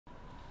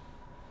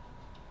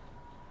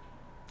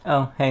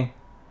Oh, hey.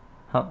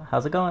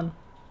 How's it going?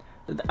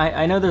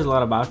 I know there's a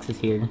lot of boxes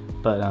here,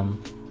 but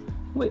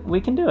we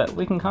can do it.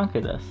 We can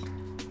conquer this.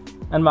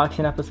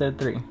 Unboxing episode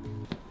 3.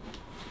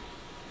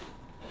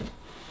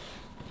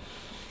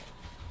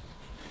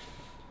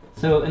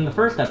 So in the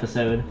first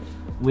episode,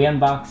 we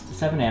unboxed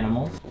 7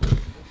 animals.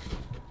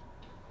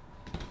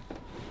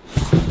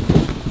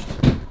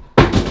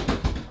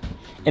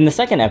 In the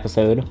second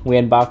episode, we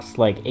unboxed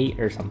like 8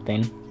 or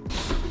something.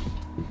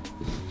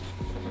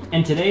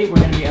 And today we're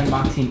going to be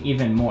unboxing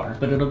even more,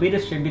 but it'll be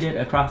distributed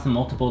across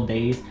multiple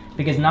days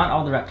because not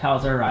all the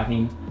reptiles are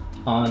arriving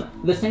on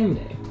the same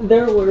day.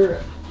 There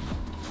were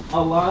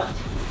a lot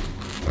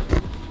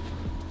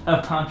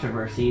of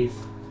controversies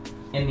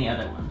in the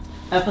other ones.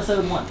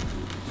 Episode 1.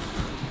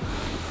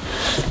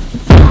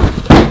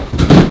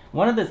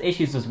 One of those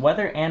issues was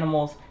whether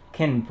animals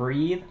can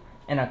breathe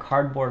in a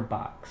cardboard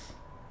box.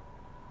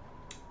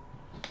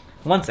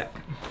 One sec.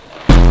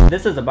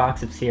 This is a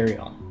box of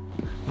cereal.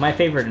 My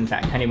favorite, in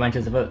fact, Honey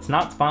Bunches of Oats.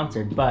 Not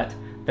sponsored, but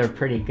they're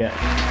pretty good.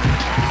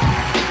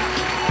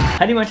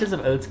 Honey Bunches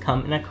of Oats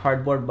come in a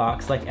cardboard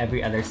box like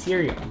every other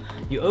cereal.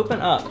 You open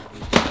up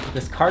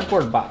this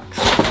cardboard box.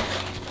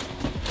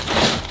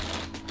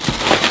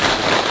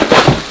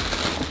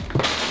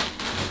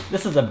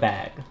 This is a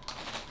bag.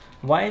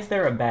 Why is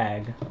there a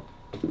bag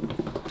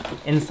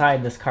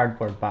inside this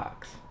cardboard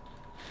box?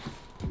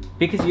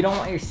 Because you don't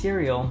want your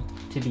cereal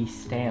to be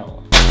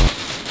stale.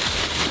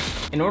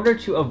 In order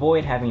to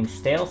avoid having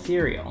stale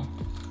cereal,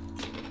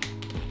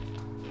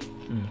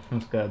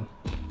 that's good.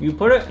 You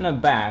put it in a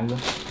bag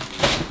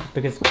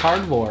because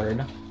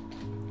cardboard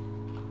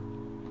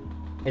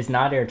is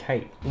not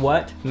airtight.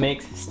 What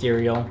makes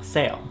cereal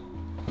stale?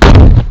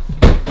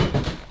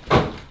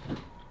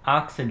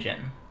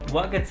 Oxygen.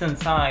 What gets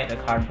inside a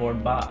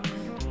cardboard box?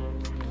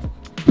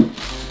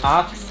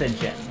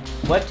 Oxygen.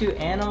 What do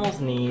animals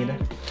need?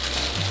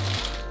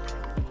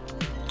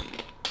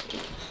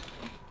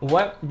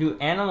 What do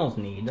animals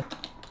need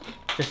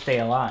to stay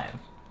alive?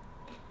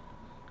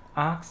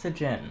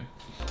 Oxygen.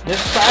 This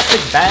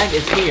plastic bag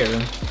is here.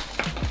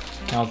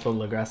 That was a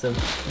little aggressive.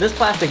 This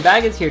plastic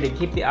bag is here to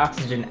keep the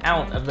oxygen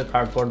out of the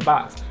cardboard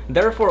box.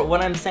 Therefore,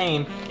 what I'm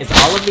saying is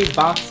all of these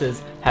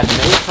boxes have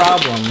no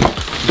problem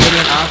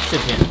getting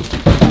oxygen.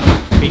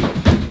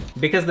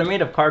 Because they're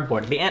made of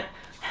cardboard.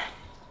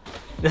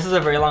 This is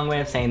a very long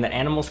way of saying that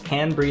animals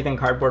can breathe in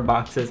cardboard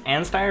boxes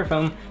and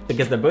styrofoam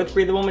because they're both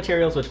breathable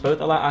materials which both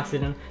allow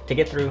oxygen to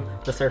get through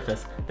the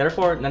surface.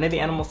 Therefore, none of the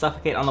animals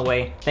suffocate on the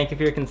way. Thank you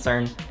for your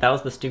concern. That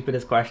was the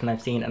stupidest question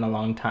I've seen in a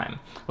long time.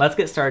 Let's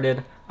get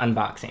started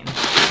unboxing.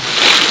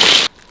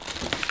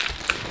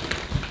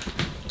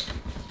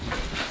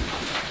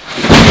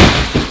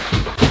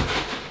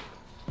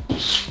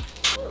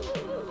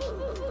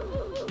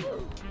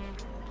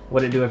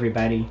 What it do,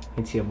 everybody?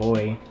 It's your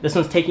boy. This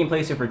one's taking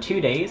place over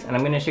 2 days, and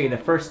I'm going to show you the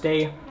first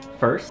day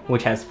first,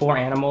 which has 4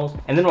 animals,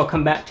 and then we'll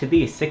come back to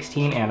these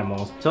 16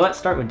 animals. So let's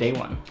start with day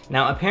 1.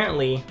 Now,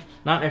 apparently,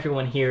 not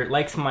everyone here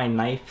likes my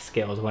knife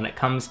skills when it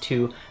comes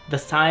to the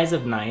size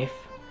of knife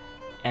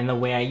and the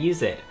way I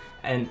use it.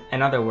 And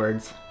in other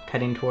words,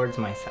 cutting towards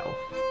myself.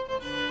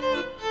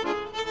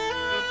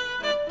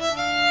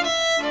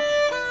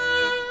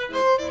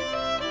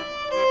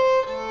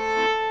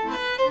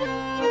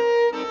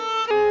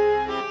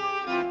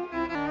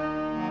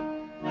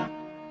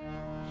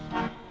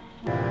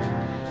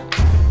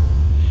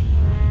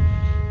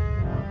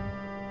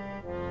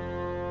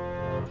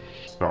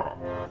 Stop.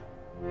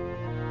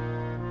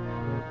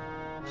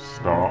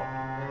 Stop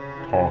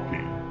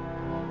talking.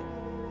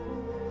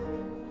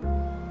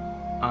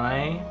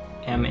 I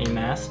am a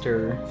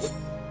master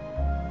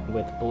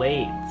with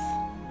blades,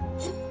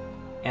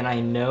 and I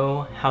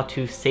know how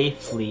to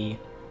safely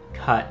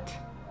cut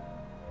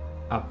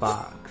a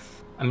box.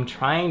 I'm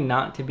trying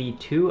not to be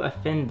too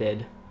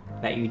offended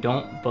that you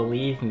don't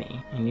believe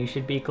me, and you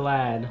should be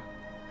glad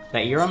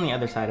that you're on the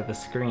other side of a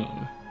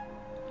screen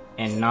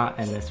and not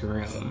in this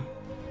room.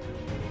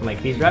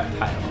 Like these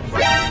reptiles.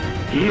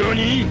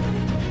 NANI?!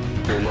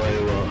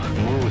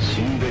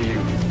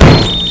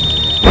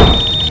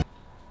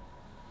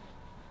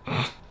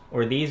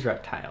 Or these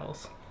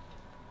reptiles.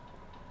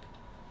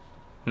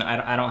 No,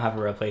 I don't have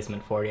a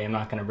replacement for you. I'm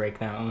not gonna break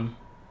that one.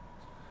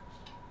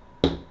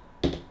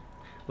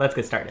 Let's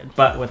get started.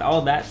 But with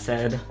all that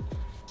said,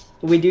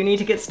 we do need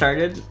to get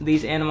started.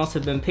 These animals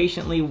have been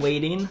patiently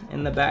waiting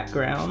in the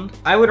background.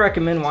 I would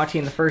recommend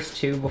watching the first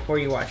 2 before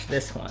you watch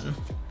this one.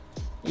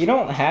 You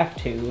don't have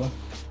to,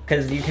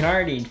 because you can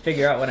already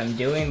figure out what I'm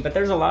doing, but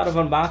there's a lot of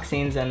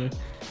unboxings and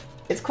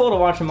it's cool to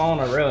watch them all in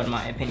a row in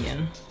my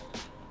opinion.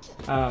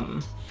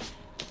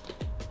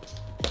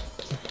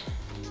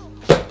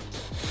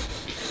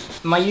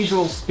 My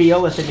usual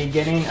spiel at the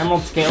beginning,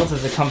 Emerald Scales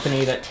is a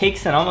company that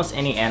takes in almost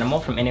any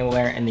animal from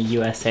anywhere in the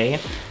USA.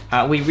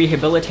 We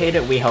rehabilitate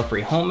it, we help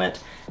rehome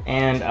it,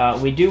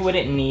 and we do what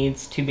it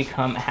needs to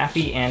become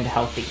happy and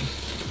healthy.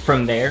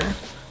 From there,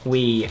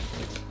 we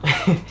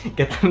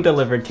get them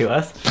delivered to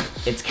us.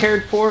 It's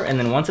cared for, and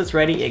then once it's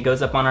ready, it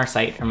goes up on our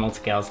site,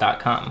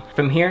 emeraldscales.com.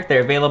 From here,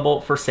 they're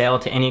available for sale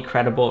to any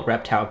credible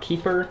reptile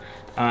keeper.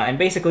 And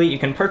basically, you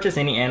can purchase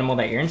any animal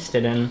that you're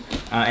interested in,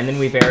 and then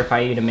we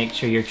verify you to make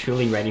sure you're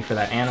truly ready for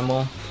that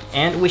animal,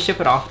 and we ship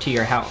it off to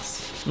your house.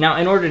 Now,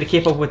 in order to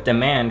keep up with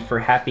demand for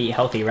happy,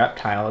 healthy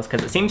reptiles,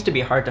 because it seems to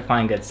be hard to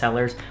find good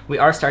sellers, we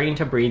are starting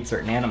to breed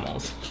certain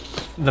animals.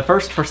 The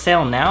first for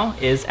sale now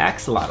is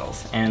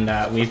axolotls,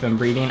 and we've been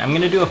breeding. I'm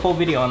going to do a full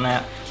video on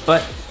that,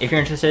 but if you're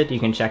interested, you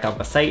can check out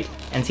the site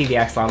and see the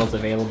axolotls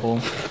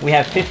available. We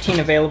have 15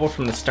 available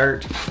from the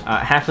start.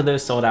 Half of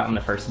those sold out on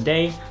the first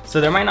day,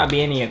 so there might not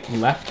be any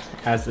left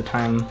at the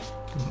time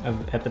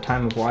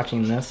of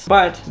watching this,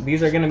 but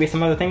these are going to be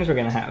some other things we're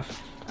going to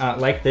have.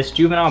 Like this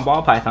juvenile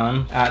ball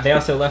python. They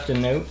also left a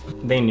note.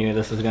 They knew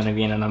this was going to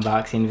be in an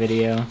unboxing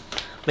video.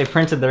 They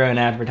printed their own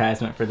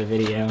advertisement for the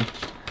video.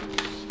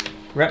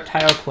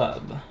 Reptile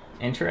Club.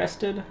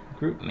 Interested?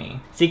 Group me.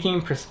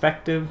 Seeking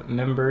prospective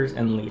members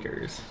and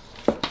leaders.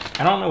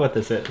 I don't know what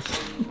this is.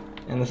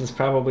 And this is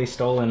probably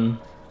stolen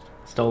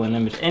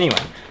image. Anyway,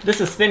 this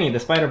is Spinny, the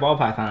spider ball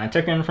python. I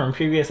took her in from a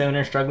previous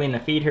owner struggling to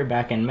feed her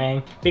back in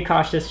May. Be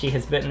cautious, she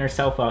has bitten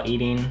herself while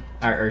eating,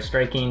 or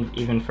striking,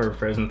 even for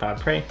frozen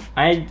thawed prey.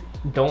 I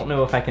don't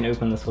know if I can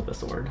open this with a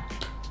sword.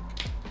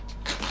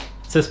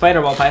 So spider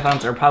ball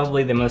pythons are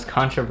probably the most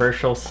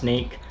controversial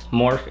snake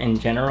morph in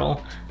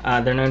general.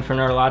 They're known for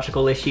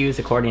neurological issues,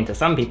 according to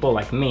some people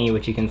like me,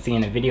 which you can see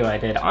in a video I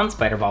did on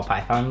spider ball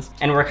pythons.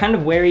 And we're kind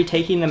of wary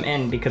taking them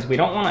in because we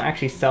don't want to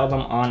actually sell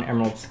them on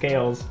Emerald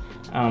Scales,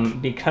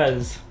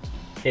 because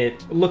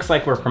it looks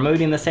like we're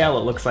promoting the sale,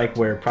 it looks like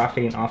we're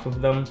profiting off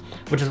of them,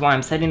 which is why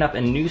I'm setting up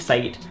a new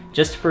site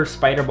just for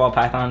spider ball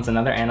pythons and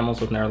other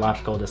animals with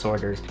neurological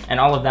disorders. And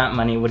all of that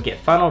money would get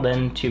funneled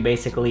into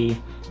basically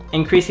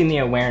increasing the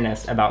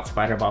awareness about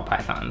spider ball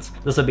pythons.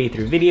 This will be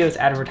through videos,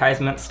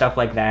 advertisements, stuff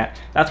like that.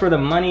 That's where the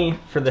money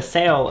for the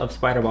sale of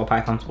spider ball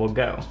pythons will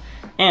go.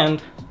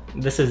 And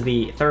this is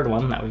the third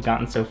one that we've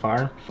gotten so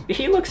far.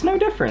 He looks no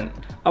different.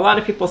 A lot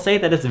of people say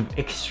that it's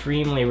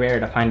extremely rare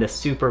to find a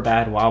super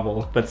bad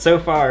wobble, but so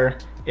far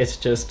it's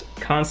just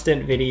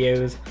constant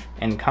videos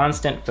and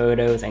constant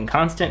photos and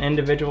constant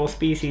individual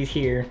species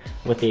here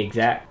with the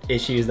exact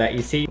issues that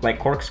you see, like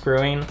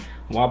corkscrewing,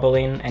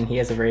 wobbling, and he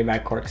has a very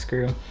bad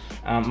corkscrew.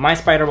 My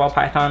spider ball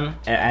python,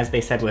 as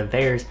they said with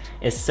theirs,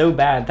 is so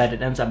bad that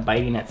it ends up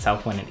biting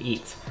itself when it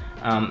eats.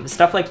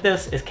 Stuff like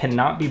this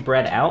cannot be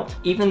bred out.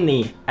 Even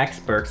the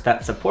experts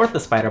that support the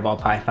spider ball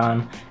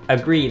python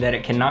agree that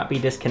it cannot be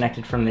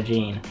disconnected from the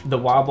gene. The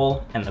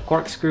wobble and the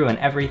corkscrew and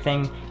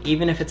everything,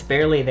 even if it's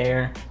barely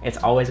there, it's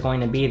always going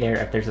to be there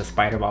if there's a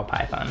spider ball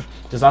python.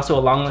 There's also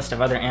a long list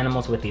of other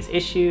animals with these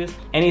issues.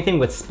 Anything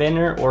with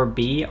spinner or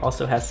bee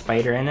also has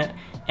spider in it,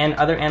 and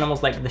other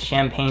animals like the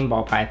champagne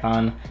ball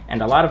python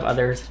and a lot of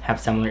others have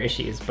similar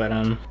issues. But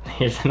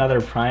here's another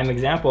prime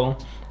example.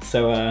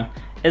 So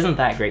isn't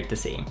that great to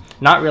see?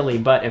 Not really,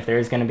 but if there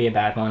is going to be a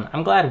bad one,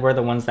 I'm glad we're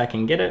the ones that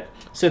can get it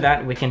so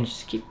that we can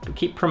just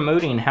keep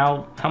promoting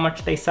how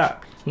much they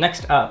suck.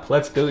 Next up,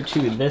 let's go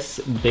to this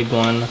big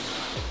one.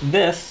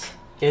 This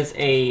is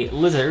a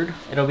lizard.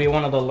 It'll be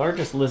one of the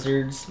largest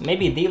lizards,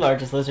 maybe the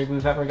largest lizard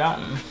we've ever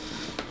gotten.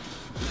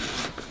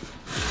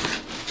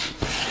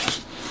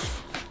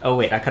 Oh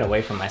wait, I cut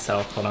away from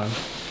myself, hold on.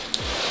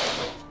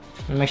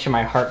 Let me make sure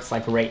my heart's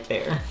like right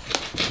there.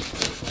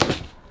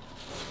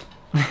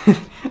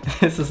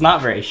 This is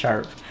not very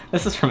sharp.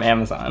 This is from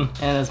Amazon.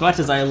 And as much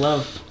as I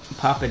love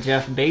Papa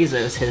Jeff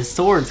Bezos, his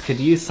swords could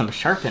use some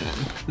sharpening.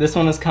 This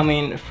one is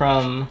coming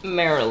from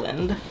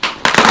Maryland.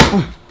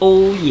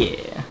 Oh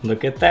yeah,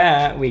 look at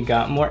that. We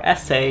got more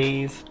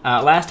essays.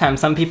 Last time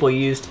some people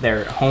used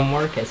their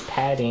homework as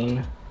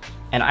padding,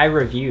 and I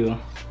review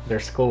their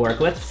schoolwork.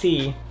 Let's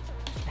see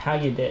how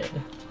you did.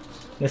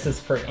 This is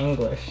for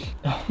English.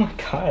 Oh my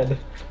god.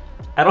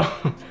 I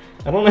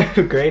don't know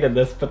who graded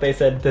this, but they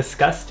said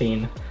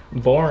disgusting,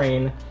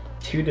 boring,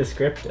 too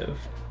descriptive,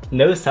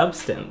 no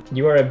substance.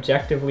 You are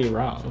objectively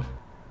wrong.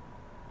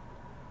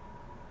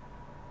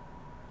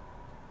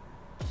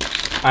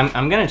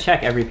 I'm gonna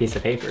check every piece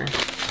of paper.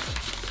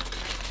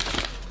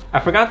 I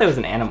forgot there was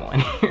an animal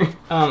in here.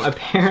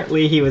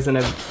 Apparently he was in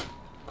a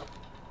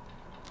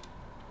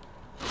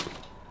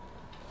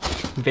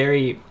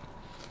very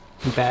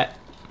bad...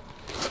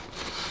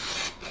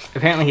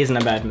 Apparently he's in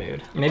a bad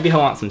mood. Maybe he'll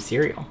want some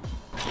cereal.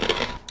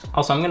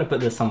 Also, I'm gonna put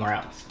this somewhere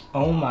else.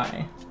 Oh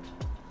my.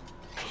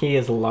 He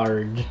is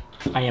large.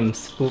 I am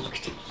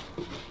spooked.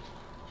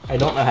 I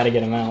don't know how to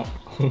get him out.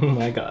 Oh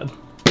my god.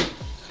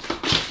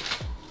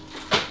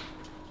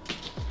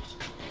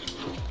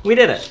 We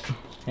did it.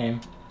 Hey,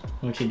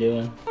 what you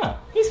doing? Oh,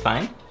 he's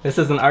fine. This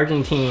is an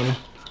Argentine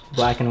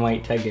black and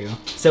white tegu.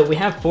 So we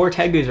have 4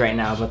 tegus right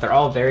now, but they're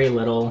all very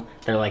little.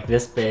 They're like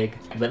this big,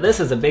 but this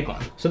is a big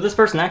one. So this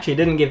person actually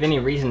didn't give any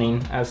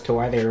reasoning as to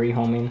why they were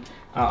rehoming.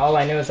 All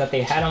I know is that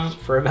they had them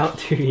for about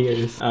 2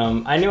 years.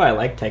 I knew I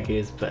liked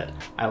tegus, but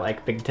I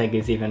like big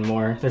tegus even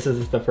more. This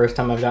is the first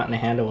time I've gotten a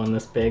handle on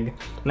this big.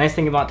 The nice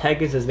thing about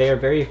tegus is they are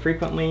very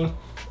frequently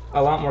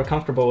a lot more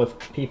comfortable with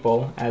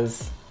people,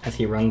 as as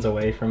he runs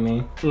away from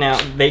me. Now,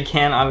 they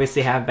can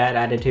obviously have bad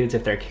attitudes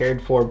if they're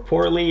cared for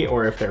poorly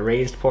or if they're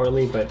raised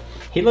poorly, but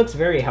he looks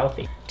very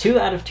healthy. 2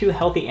 out of 2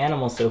 healthy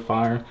animals so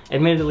far.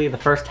 Admittedly, the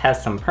first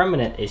has some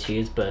permanent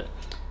issues, but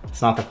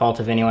it's not the fault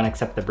of anyone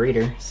except the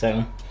breeder,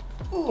 so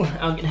ooh,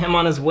 I'll get him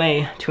on his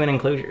way to an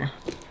enclosure.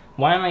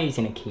 Why am I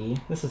using a key?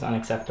 This is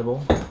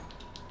unacceptable.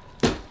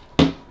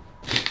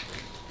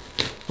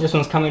 This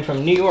one's coming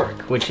from New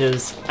York, which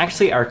is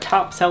actually our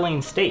top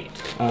selling state.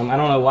 I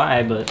don't know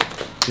why, but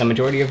the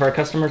majority of our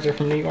customers are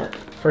from New York.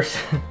 For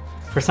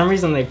some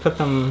reason they put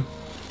the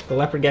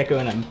leopard gecko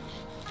in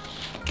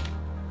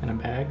a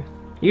bag.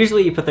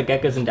 Usually you put the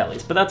geckos in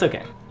delis, but that's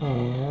okay.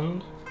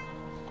 And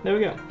there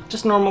we go.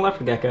 Just normal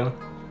leopard gecko.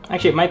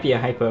 Actually, it might be a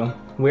hypo.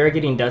 We are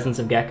getting dozens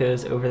of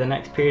geckos over the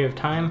next period of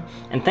time,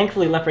 and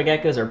thankfully leopard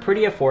geckos are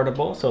pretty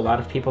affordable, so a lot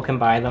of people can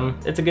buy them.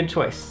 It's a good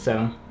choice,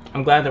 so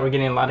I'm glad that we're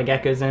getting a lot of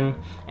geckos in,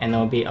 and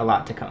there'll be a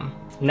lot to come.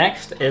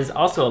 Next is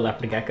also a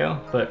leopard gecko,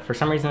 but for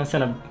some reason it's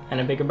in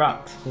a bigger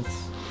box.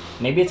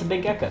 Maybe it's a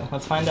big gecko.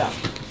 Let's find out.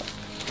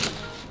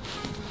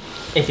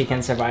 If he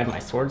can survive my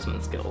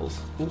swordsman skills.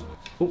 Ooh,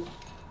 ooh,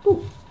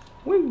 ooh,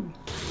 woo.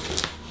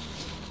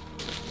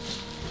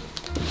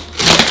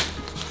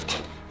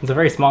 It's a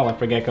very small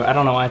leopard gecko. I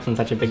don't know why it's in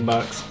such a big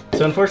box.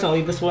 So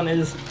unfortunately, this one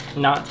is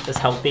not as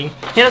healthy.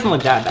 He doesn't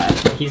look that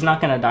bad. He's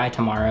not gonna die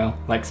tomorrow,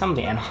 like some of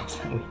the animals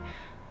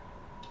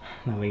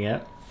that we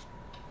get.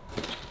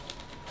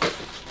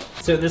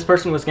 So this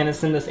person was gonna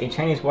send us a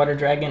Chinese water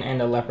dragon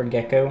and a leopard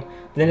gecko.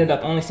 They ended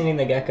up only sending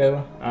the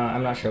gecko.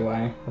 I'm not sure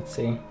why. Let's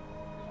see.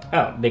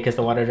 Oh, because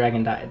the water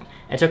dragon died.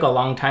 It took a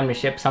long time to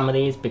ship some of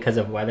these because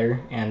of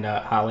weather and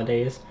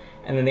holidays.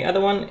 And then the other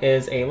one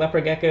is a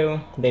leopard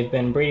gecko. They've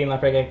been breeding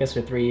leopard geckos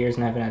for 3 years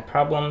and haven't had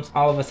problems.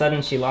 All of a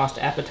sudden she lost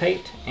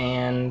appetite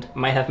and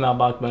might have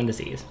metabolic bone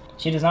disease.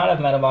 She does not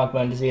have metabolic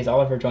bone disease. All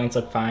of her joints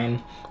look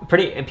fine.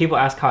 People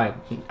ask how I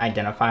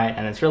identify it,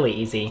 and it's really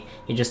easy.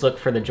 You just look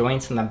for the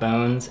joints and the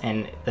bones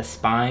and the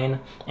spine,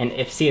 and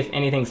see if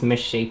anything's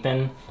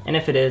misshapen. And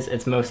if it is,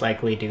 it's most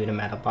likely due to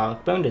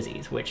metabolic bone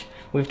disease, which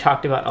we've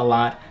talked about a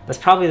lot. That's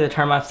probably the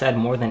term I've said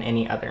more than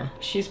any other.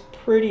 She's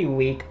pretty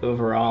weak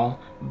overall,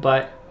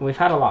 but we've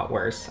had a lot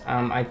worse.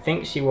 I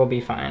think she will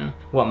be fine.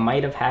 What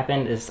might have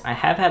happened is I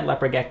have had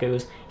leopard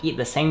geckos eat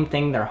the same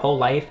thing their whole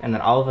life, and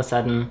then all of a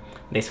sudden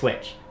they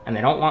switch. And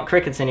they don't want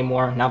crickets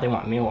anymore, now they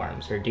want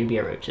mealworms or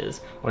dubia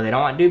roaches. Or they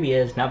don't want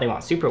dubias, now they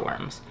want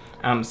superworms.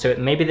 So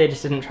maybe they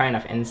just didn't try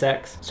enough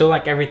insects. So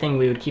like everything,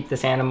 we would keep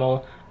this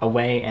animal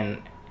away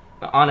and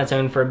on its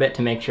own for a bit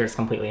to make sure it's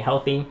completely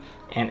healthy.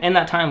 And in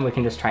that time, we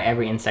can just try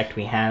every insect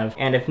we have.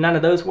 And if none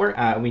of those work,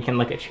 we can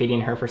look at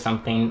treating her for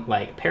something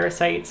like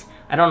parasites.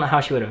 I don't know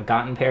how she would have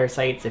gotten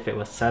parasites if it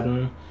was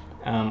sudden,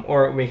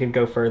 or we could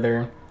go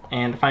further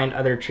and find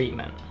other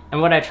treatment.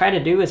 And what I try to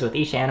do is with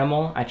each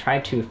animal, I try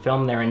to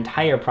film their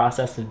entire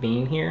process of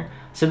being here,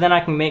 so then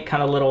I can make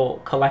kind of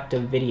little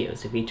collective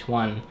videos of each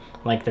one.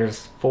 Like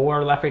there's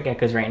 4 leopard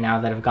geckos right now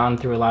that have gone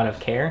through a lot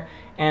of care,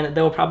 and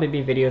there will probably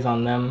be videos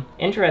on them.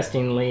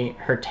 Interestingly,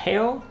 her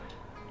tail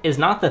is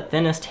not the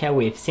thinnest tail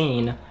we've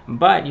seen,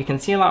 but you can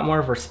see a lot more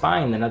of her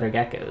spine than other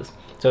geckos.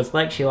 So it's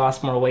like she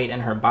lost more weight in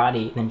her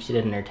body than she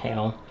did in her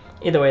tail.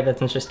 Either way,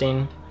 that's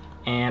interesting.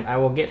 And I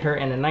will get her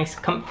in a nice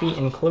comfy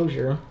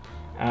enclosure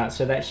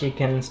so that she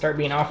can start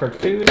being offered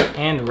food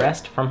and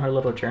rest from her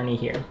little journey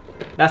here.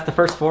 That's the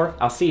first 4.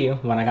 I'll see you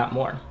when I got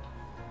more.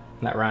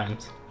 That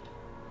rhymes.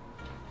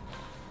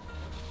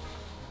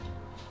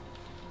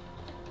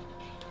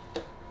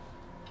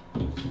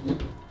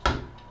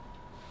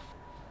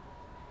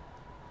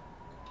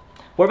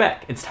 We're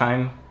back. It's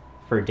time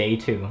for day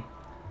 2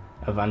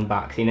 of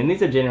unboxing. And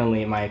these are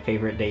generally my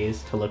favorite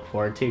days to look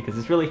forward to because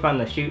it's really fun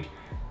to shoot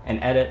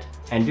and edit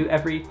and do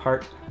every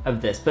part of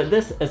this. But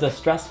this is a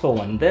stressful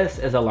one. This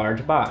is a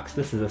large box.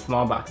 This is a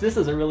small box. This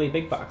is a really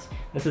big box.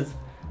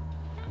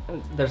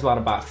 There's a lot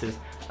of boxes.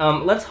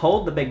 Let's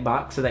hold the big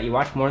box so that you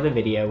watch more of the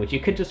video, which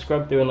you could just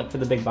scrub through and look for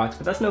the big box,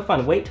 but that's no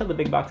fun. Wait till the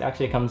big box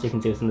actually comes so you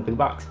can see what's in the big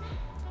box.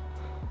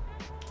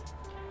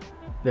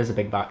 There's a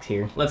big box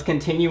here. Let's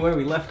continue where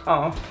we left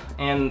off,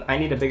 and I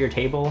need a bigger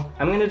table.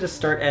 I'm gonna just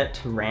start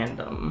at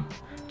random.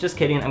 Just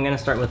kidding, I'm gonna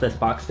start with this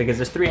box because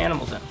there's 3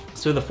 animals in.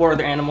 So the 4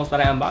 other animals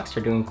that I unboxed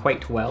are doing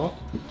quite well.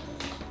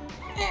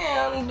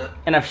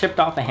 And I've shipped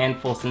off a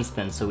handful since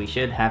then, so we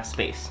should have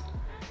space.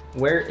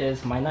 Where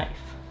is my knife?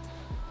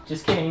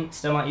 Just kidding,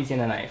 still not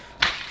using a knife.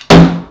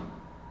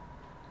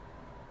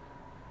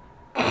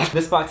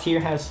 This box here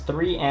has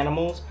 3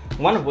 animals,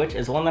 one of which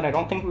is one that I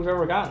don't think we've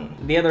ever gotten.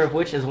 The other of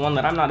which is one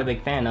that I'm not a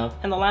big fan of,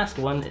 and the last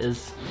one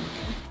is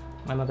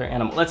another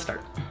animal. Let's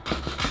start.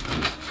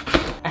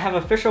 I have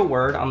official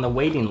word on the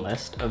waiting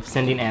list of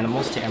sending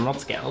animals to Emerald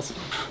Scales.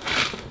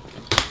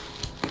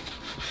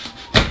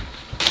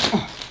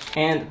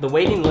 And the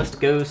waiting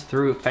list goes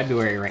through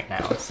February right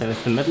now, so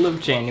it's the middle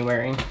of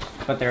January.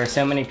 but there are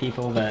so many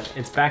people that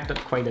it's backed up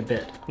quite a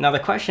bit. Now the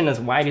question is,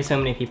 why do so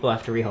many people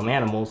have to rehome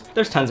animals?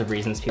 There's tons of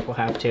reasons people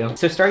have to.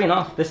 So starting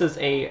off, this is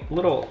a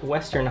little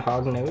Western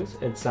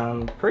hognose. It's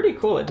pretty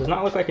cool. It does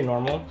not look like a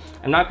normal.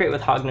 I'm not great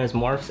with hognose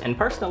morphs, and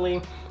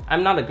personally,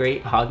 I'm not a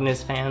great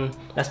hognose fan.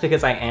 That's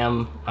because I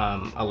am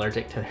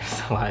allergic to their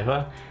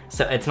saliva.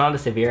 So it's not a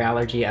severe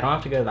allergy. I don't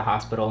have to go to the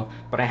hospital,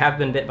 but I have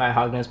been bit by a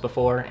hognose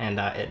before, and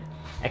it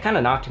kind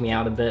of knocked me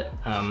out a bit.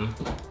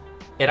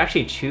 It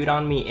actually chewed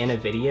on me in a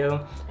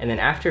video, and then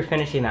after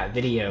finishing that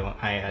video,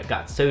 I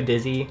got so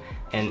dizzy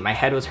and my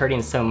head was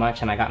hurting so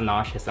much and I got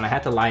nauseous and I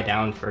had to lie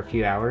down for a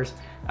few hours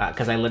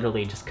because I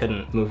literally just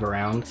couldn't move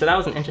around. So that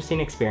was an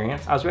interesting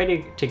experience. I was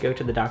ready to go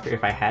to the doctor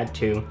if I had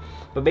to,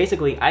 but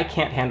basically I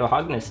can't handle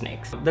hognose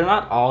snakes. They're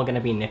not all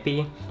gonna be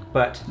nippy,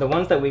 but the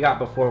ones that we got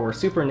before were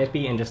super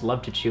nippy and just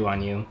love to chew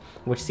on you,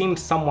 which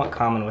seems somewhat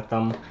common with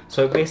them.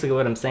 So basically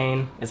what I'm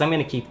saying is I'm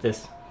gonna keep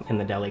this in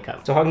the deli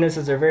cup. So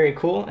hognoses are very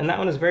cool, and that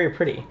one is very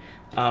pretty.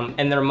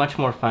 And they're much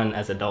more fun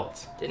as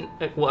adults.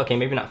 Well, okay,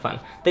 maybe not fun.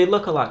 They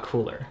look a lot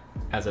cooler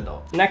as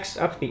adults. Next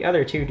up, the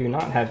other two do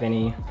not have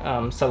any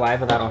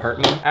saliva that'll hurt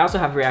me. I also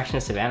have reaction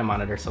to Savannah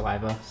monitor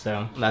saliva,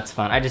 so that's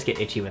fun. I just get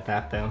itchy with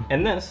that though.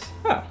 And this,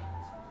 oh,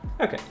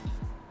 okay.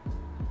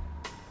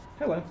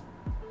 Hello.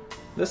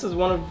 This is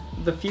one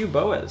of the few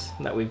boas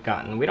that we've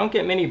gotten. We don't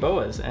get many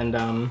boas,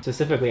 and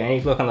specifically, I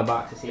need to look on the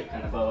box to see what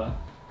kind of boa.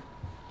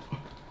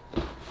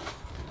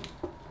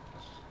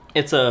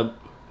 It's a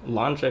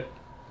Longicoa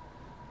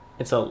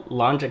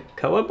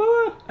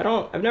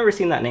boa? I've never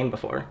seen that name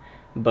before,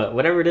 but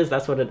whatever it is,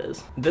 that's what it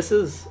is. This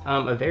is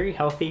a very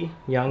healthy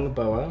young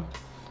boa.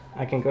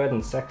 I can go ahead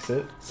and sex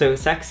it. So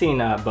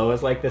sexing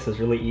boas like this is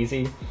really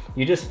easy.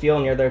 You just feel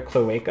near their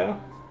cloaca,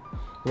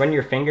 run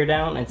your finger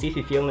down and see if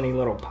you feel any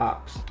little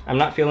pops. I'm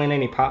not feeling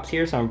any pops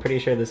here, so I'm pretty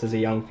sure this is a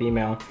young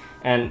female.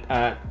 And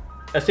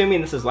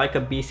assuming this is like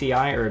a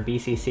BCI or a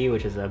BCC,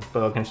 which is a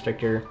boa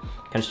constrictor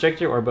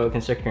or boa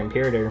constrictor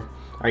imperator,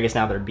 or I guess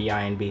now they're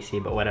BI and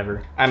BC, but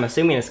whatever. I'm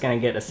assuming it's gonna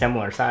get a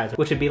similar size,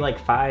 which would be like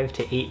 5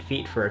 to 8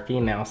 feet for a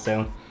female,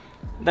 so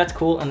that's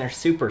cool, and they're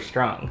super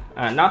strong.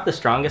 Not the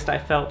strongest I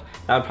felt,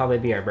 that would probably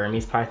be our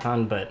Burmese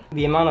python, but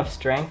the amount of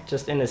strength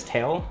just in his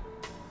tail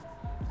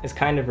is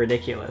kind of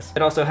ridiculous.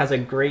 It also has a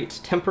great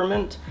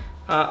temperament.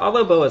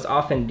 Although boas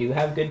often do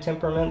have good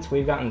temperaments,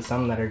 we've gotten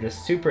some that are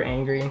just super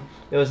angry.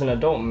 There was an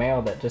adult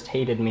male that just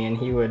hated me, and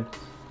he would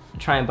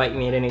try and bite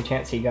me at any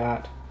chance he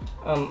got.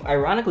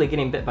 Ironically,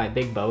 getting bit by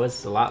big boas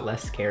is a lot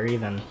less scary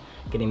than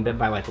getting bit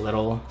by like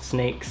little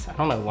snakes. I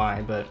don't know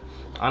why, but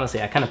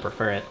honestly, I kind of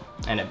prefer it.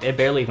 And it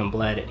barely even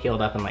bled. It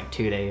healed up in like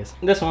 2 days.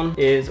 This one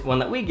is one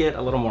that we get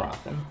a little more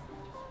often.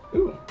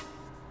 Ooh,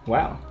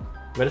 wow,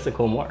 but it's a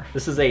cool morph.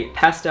 This is a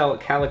pastel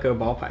calico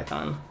ball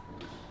python.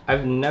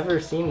 I've never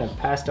seen a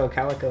pastel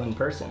calico in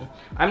person.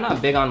 I'm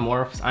not big on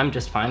morphs. I'm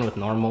just fine with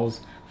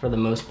normals for the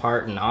most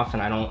part, and often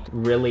I don't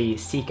really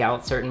seek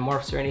out certain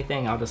morphs or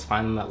anything. I'll just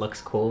find them that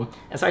looks cool.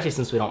 Especially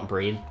since we don't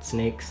breed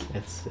snakes,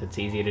 it's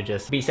easy to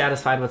just be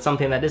satisfied with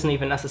something that isn't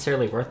even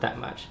necessarily worth that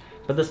much.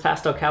 But this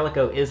pastel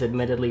calico is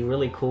admittedly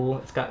really cool.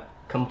 It's got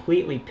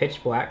completely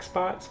pitch black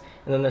spots,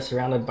 and then they're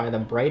surrounded by the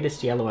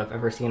brightest yellow I've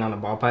ever seen on a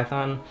ball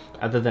python,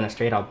 other than a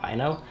straight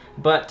albino.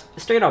 But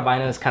straight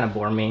albinos kind of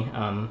bore me.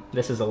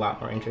 This is a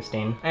lot more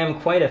interesting. I am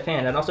quite a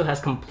fan. It also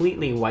has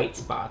completely white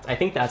spots. I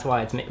think that's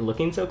why it's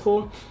looking so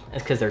cool,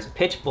 is because there's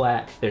pitch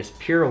black, there's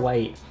pure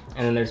white,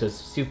 and then there's those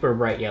super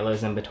bright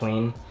yellows in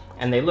between,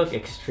 and they look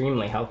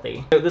extremely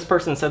healthy. So this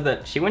person said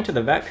that she went to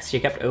the vet because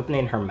she kept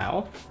opening her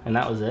mouth, and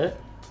that was it.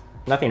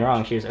 Nothing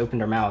wrong, she just opened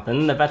her mouth, and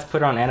then the vets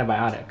put her on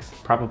antibiotics,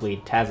 probably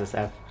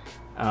Tazosef.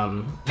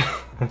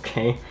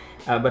 Okay,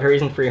 but her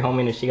reason for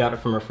rehoming is she got it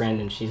from her friend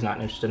and she's not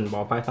interested in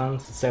ball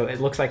pythons. So it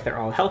looks like they're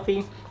all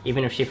healthy,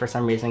 even if she for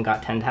some reason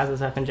got 10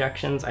 Tazosef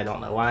injections. I don't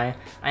know why.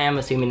 I am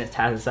assuming it's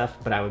Tazosef,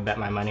 but I would bet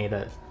my money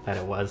that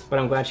it was. But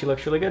I'm glad she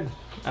looks really good.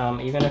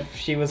 Even if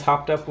she was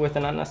hopped up with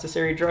an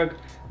unnecessary drug,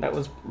 that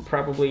was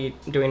probably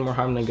doing more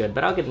harm than good,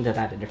 but I'll get into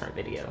that in a different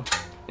video.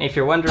 If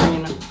you're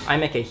wondering, I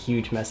make a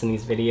huge mess in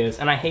these videos,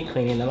 and I hate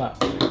cleaning them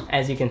up,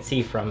 as you can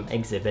see from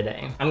Exhibit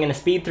A. I'm gonna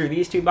speed through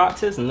these 2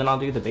 boxes, and then I'll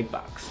do the big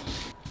box.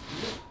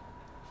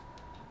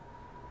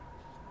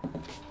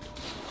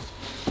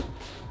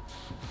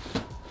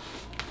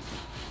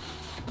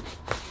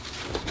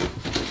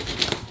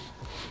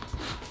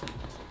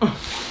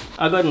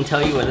 I'll go ahead and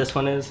tell you what this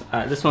one is.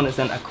 This one is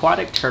an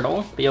aquatic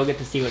turtle, but you'll get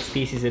to see what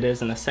species it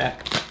is in a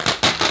sec.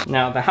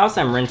 Now, the house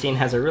I'm renting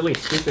has a really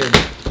stupid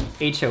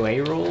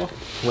HOA rule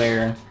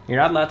where you're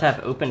not allowed to have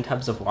open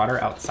tubs of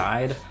water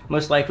outside,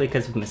 most likely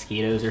because of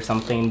mosquitoes or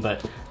something,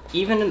 but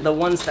even the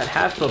ones that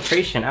have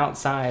filtration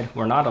outside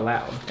were not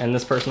allowed. And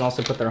this person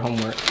also put their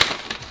homework.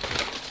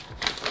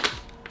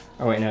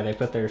 Oh wait, no, they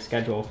put their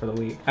schedule for the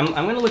week. I'm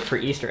gonna look for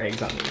Easter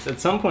eggs on these.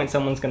 At some point,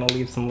 someone's gonna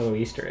leave some little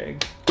Easter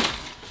eggs.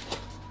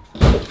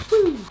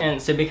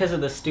 And so because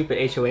of this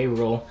stupid HOA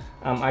rule,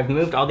 I've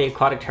moved all the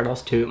aquatic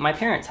turtles to my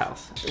parents'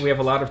 house. We have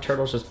a lot of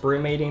turtles just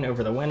brumating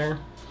over the winter.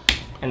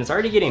 and it's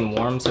already getting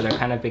warm, so they're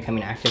kind of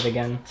becoming active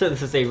again. So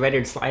this is a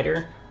red-eared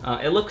slider.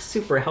 It looks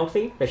super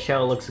healthy. The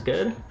shell looks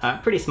good.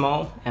 Pretty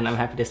small, and I'm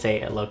happy to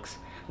say it looks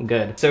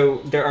good.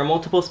 So there are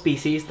multiple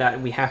species that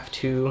we have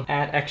to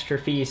add extra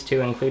fees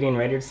to, including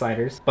red-eared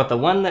sliders, but the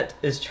one that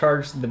is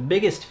charged the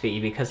biggest fee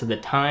because of the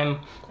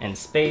time and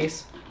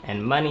space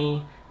and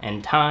money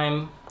and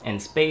time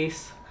and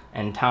space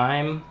and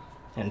time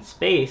and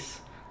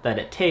space that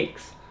it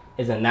takes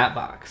is in that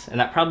box, and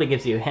that probably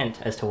gives you a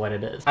hint as to what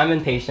it is. I'm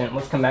impatient.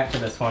 Let's come back to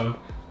this one.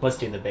 Let's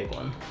do the big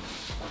one.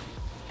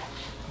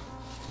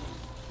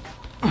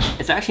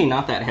 It's actually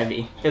not that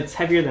heavy. It's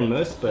heavier than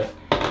most, but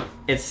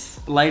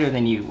it's lighter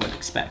than you would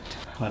expect.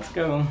 Let's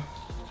go.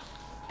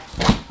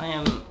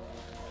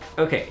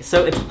 Okay,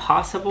 so it's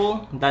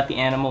possible that the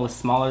animal is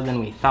smaller than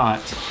we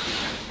thought,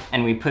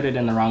 and we put it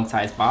in the wrong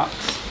size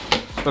box.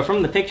 But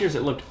from the pictures,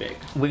 it looked big.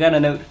 We got a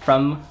note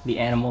from the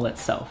animal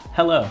itself.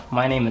 Hello,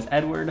 my name is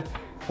Edward,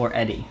 or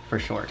Eddie for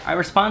short. I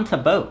respond to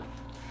both.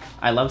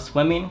 I love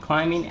swimming,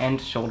 climbing, and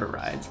shoulder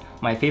rides.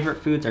 My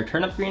favorite foods are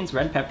turnip greens,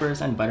 red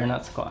peppers, and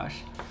butternut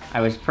squash.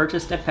 I was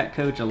purchased at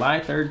Petco July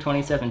 3rd,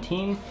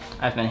 2017.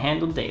 I've been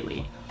handled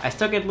daily. I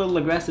still get a little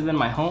aggressive in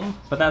my home,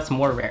 but that's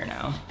more rare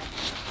now.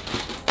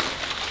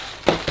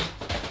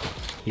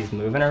 He's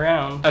moving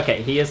around.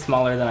 Okay, he is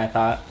smaller than I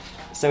thought,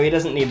 so he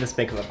doesn't need this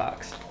big of a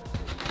box.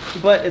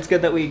 But it's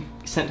good that we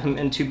sent him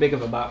in too big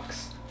of a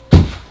box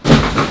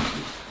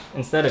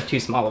instead of too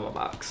small of a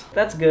box.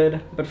 That's good,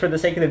 but for the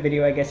sake of the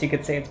video, I guess you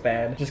could say it's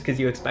bad, just because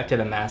you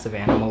expected a massive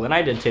animal, and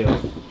I did too.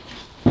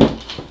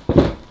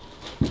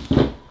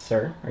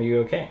 Sir, are you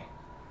okay?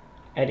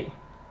 Eddie.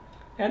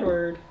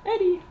 Edward.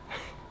 Eddie.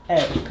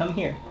 Ed, come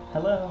here.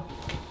 Hello.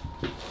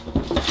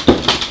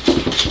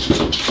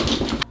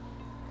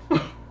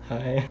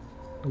 Hi.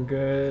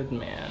 Good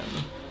man.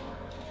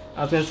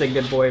 I was gonna say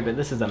good boy, but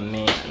this is a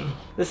man.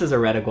 This is a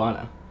red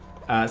iguana.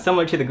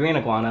 Similar to the green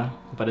iguana,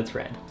 but it's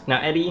red.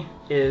 Now Eddie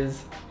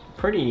is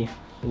pretty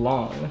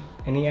long,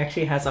 and he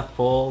actually has a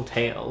full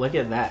tail. Look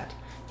at that.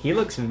 He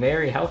looks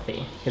very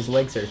healthy. His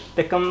legs are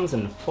thickums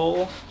and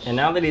full, and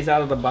now that he's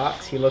out of the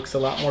box, he looks a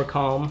lot more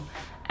calm,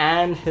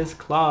 and his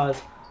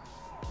claws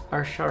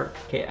are sharp.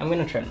 Okay, I'm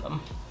gonna trim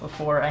them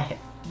before I hit.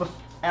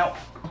 Ow,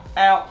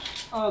 ow,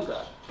 oh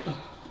god.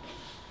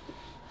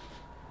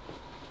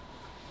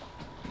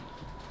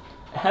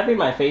 Having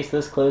my face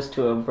this close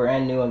to a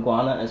brand new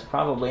iguana is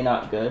probably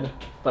not good,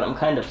 but I'm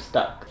kind of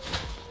stuck.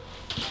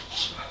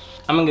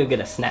 I'm gonna go get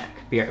a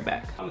snack. Be right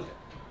back.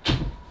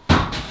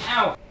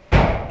 Ow!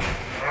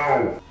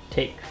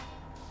 Take.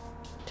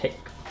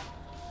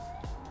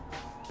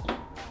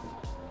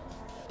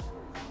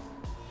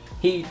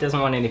 He doesn't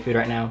want any food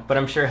right now, but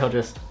I'm sure he'll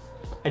just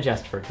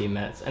adjust for a few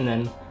minutes and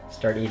then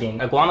start eating.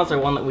 Iguanas are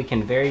one that we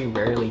can very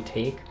rarely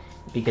take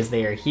because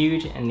they are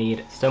huge and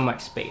need so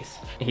much space.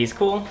 He's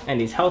cool and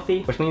he's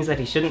healthy, which means that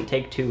he shouldn't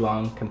take too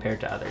long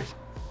compared to others.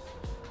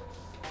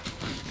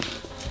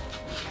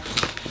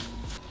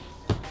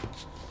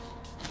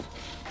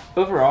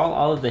 Overall,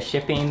 all of the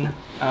shipping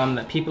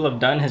that people have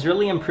done has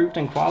really improved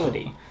in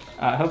quality.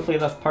 Hopefully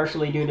that's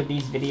partially due to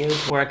these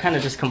videos where I kind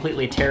of just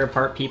completely tear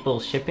apart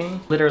people's shipping,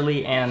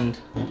 literally and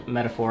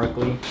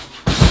metaphorically.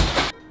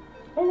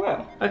 Oh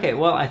wow. Okay,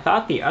 well I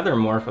thought the other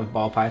morph of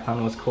ball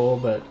python was cool,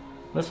 but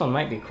this one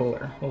might be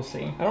cooler. We'll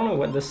see. I don't know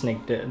what this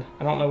snake did.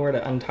 I don't know where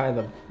to untie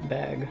the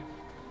bag.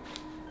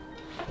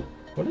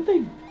 What did they...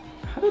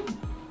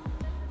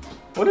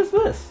 What is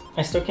this?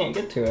 I still can't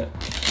get to it.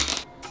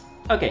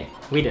 Okay,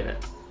 we did it.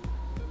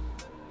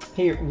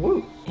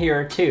 Here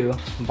are two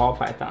ball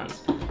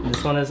pythons.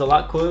 This one is a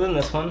lot cooler than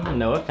this one,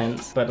 no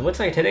offense, but it looks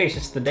like today is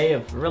just the day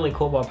of really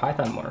cool ball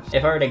python morphs.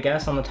 If I were to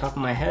guess on the top of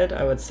my head,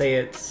 I would say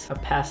it's a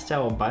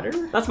pastel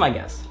butter. That's my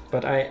guess,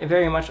 but I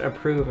very much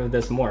approve of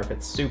this morph.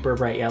 It's super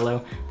bright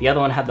yellow. The other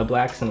one had the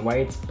blacks and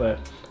whites, but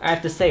I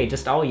have to say,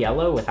 just all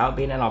yellow without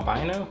being an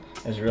albino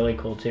is really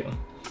cool too.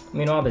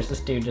 Meanwhile, there's this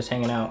dude just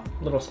hanging out,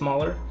 a little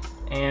smaller,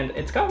 and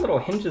it's got little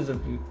hinges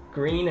of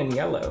green and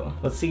yellow.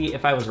 Let's see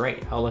if I was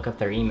right. I'll look up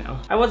their email.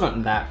 I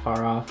wasn't that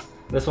far off.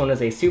 This one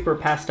is a super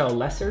pastel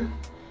lesser,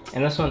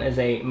 and this one is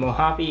a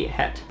Mojave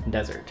Het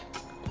Desert.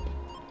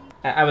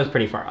 I was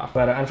pretty far off,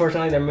 but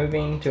unfortunately they're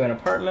moving to an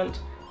apartment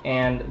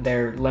and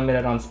they're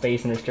limited on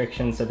space and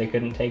restrictions, so they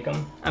couldn't take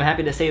them. I'm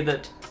happy to say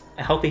that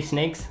healthy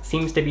snakes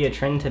seems to be a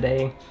trend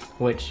today,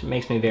 which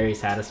makes me very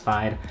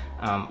satisfied.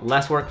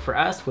 Less work for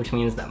us, which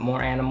means that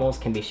more animals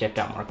can be shipped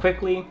out more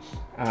quickly.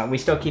 We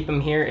still keep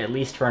them here at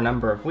least for a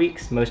number of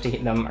weeks. Most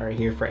of them are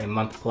here for a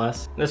month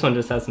plus. This one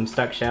just has some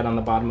stuck shed on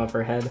the bottom of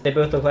her head. They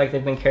both look like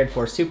they've been cared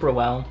for super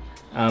well.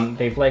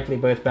 They've likely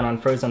both been on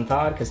frozen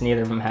thawed because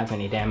neither of them have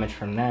any damage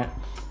from that.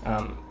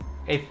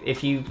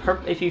 If you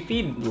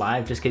feed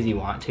live just because you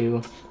want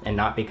to and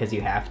not because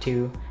you have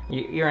to,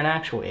 you're an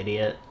actual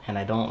idiot, and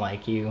I don't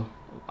like you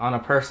on a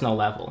personal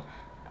level.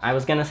 I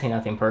was gonna say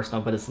nothing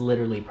personal, but it's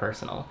literally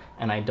personal,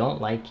 and I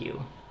don't like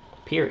you,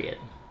 period.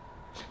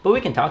 But we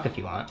can talk if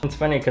you want. It's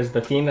funny because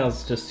the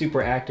female's just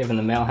super active and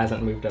the male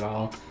hasn't moved at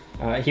all.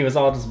 He was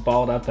all just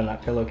balled up in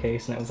that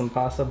pillowcase and it was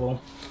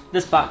impossible.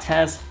 This box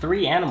has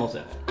 3 animals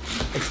in it.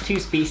 It's 2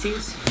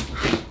 species.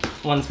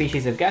 1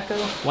 species of gecko,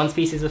 1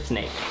 species of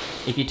snake.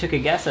 If you took a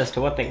guess as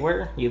to what they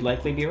were, you'd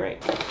likely be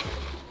right.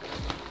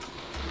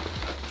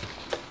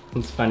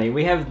 It's funny,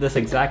 we have this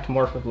exact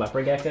morph of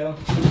leopard gecko,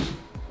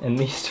 and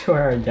these two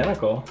are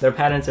identical. Their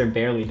patterns are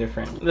barely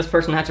different. This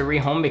person had to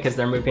rehome because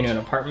they're moving to an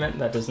apartment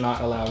that does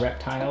not allow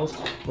reptiles,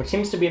 which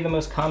seems to be the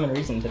most common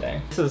reason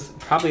today. This is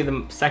probably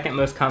the second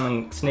most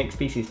common snake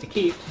species to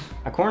keep,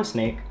 a corn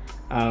snake,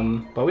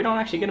 but we don't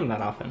actually get them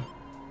that often.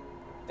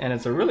 And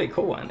it's a really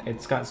cool one.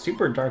 It's got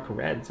super dark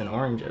reds and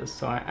oranges,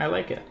 so I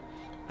like it.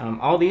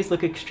 All these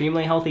look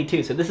extremely healthy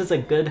too, so this is a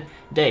good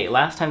day.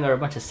 Last time there were a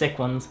bunch of sick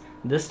ones.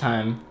 This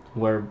time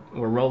we're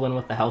rolling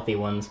with the healthy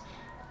ones.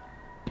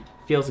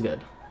 Feels good.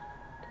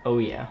 Oh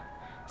yeah.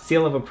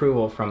 Seal of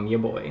approval from ya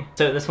boy.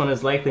 So this one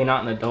is likely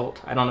not an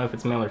adult. I don't know if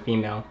it's male or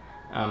female.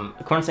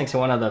 Corn snakes are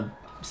one of the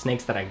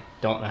snakes that I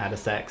don't know how to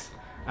sex.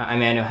 I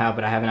mean, I know how,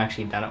 but I haven't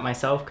actually done it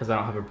myself because I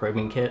don't have a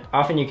probing kit.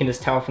 Often you can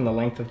just tell from the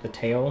length of the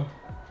tail.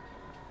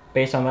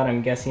 Based on that,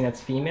 I'm guessing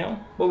it's female,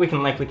 but we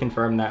can likely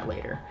confirm that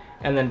later.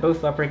 And then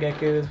both leopard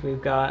geckos,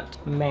 we've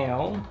got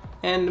male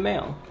and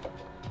male.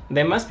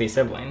 They must be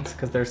siblings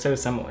because they're so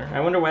similar. I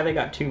wonder why they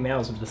got 2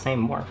 males of the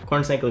same morph.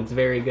 Corn snake looks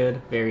very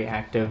good, very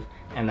active,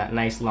 and that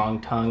nice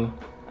long tongue,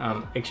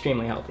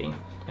 extremely healthy.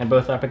 And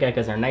both leopard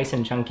geckos are nice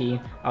and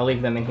chunky. I'll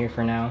leave them in here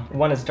for now.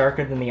 One is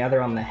darker than the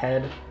other on the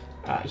head.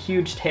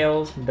 Huge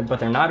tails, but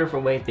they're not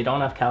overweight. They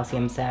don't have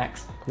calcium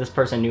sacs. This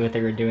person knew what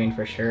they were doing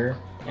for sure.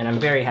 And I'm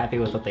very happy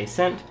with what they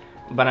sent,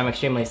 but I'm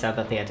extremely sad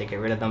that they had to get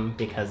rid of them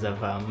because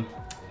of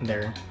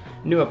their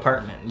new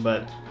apartment.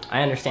 But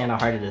I understand how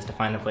hard it is to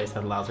find a place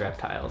that allows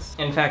reptiles.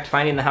 In fact,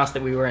 finding the house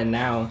that we were in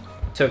now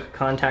took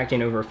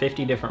contacting over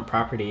 50 different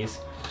properties,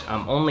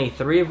 only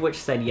 3 of which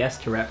said yes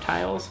to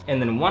reptiles,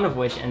 and then 1 of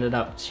which ended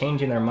up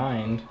changing their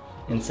mind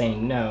and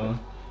saying no,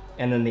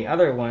 and then the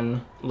other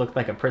one looked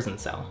like a prison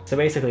cell. So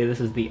basically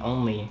this is the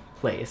only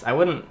place. I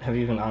wouldn't have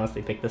even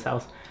honestly picked this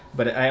house,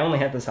 but I only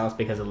had this house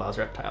because it allows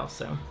reptiles,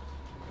 so.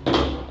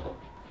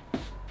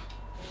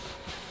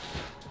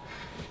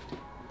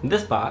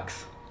 This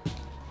box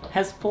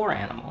has 4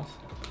 animals.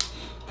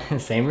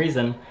 Same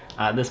reason.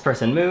 This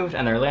person moved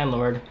and their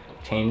landlord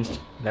changed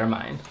their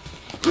mind.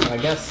 So I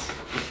guess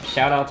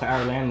shout out to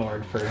our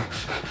landlord for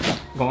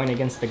going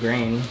against the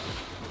grain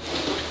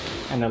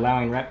and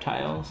allowing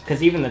reptiles.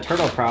 Because even the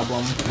turtle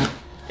problem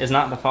is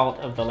not the fault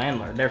of the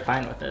landlord. They're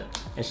fine with it.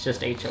 It's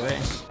just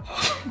HOA.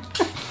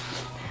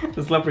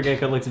 This leopard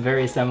gecko looks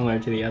very similar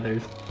to the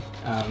others.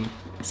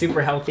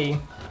 Super healthy.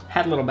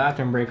 Had a little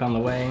bathroom break on the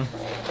way.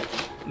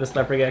 This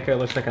leopard gecko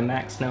looks like a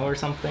Max Snow or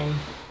something.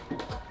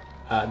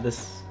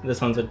 This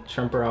one's a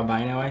shrimper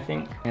albino, I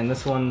think. And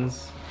this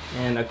one's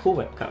in a Cool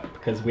Whip cup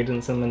because we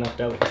didn't send enough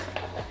delis.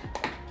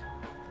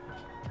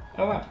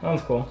 Oh wow, that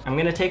one's cool. I'm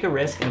gonna take a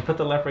risk and put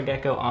the leopard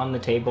gecko on the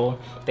table.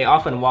 They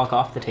often walk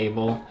off the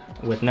table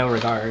with no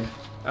regard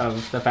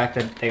of the fact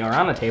that they are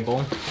on a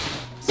table.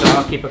 So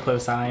I'll keep a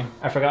close eye.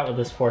 I forgot what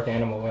this 4th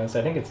animal was.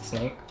 I think it's a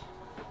snake.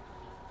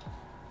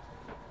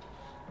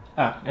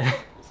 Ah,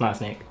 it's not a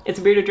snake. It's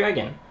a bearded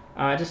dragon.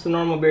 Just a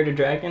normal bearded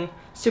dragon.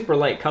 Super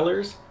light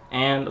colors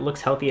and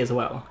looks healthy as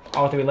well.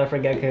 All 3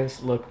 leopard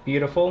geckos look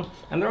beautiful,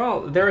 and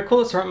they're a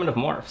cool assortment of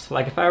morphs.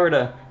 Like if I were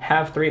to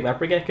have 3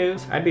 leopard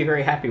geckos, I'd be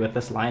very happy with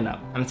this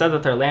lineup. I'm sad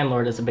that their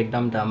landlord is a big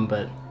dum-dum,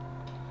 but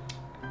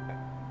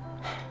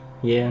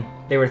yeah.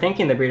 They were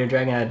thinking the bearded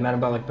dragon had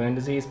metabolic bone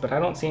disease, but I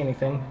don't see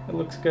anything. It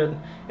looks good.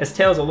 Its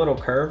tail's a little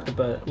curved,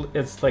 but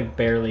it's like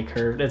barely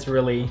curved. It's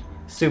really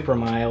super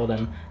mild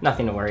and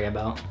nothing to worry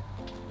about.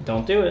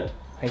 Don't do it.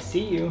 I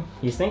see you.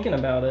 He's thinking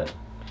about it.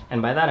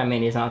 And by that I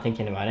mean he's not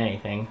thinking about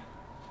anything.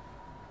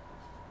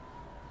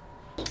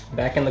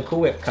 Back in the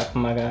Cool Whip cup,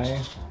 my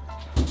guy.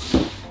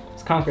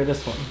 Let's conquer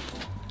this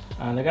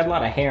one. They got a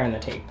lot of hair in the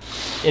tape.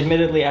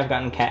 Admittedly, I've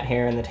gotten cat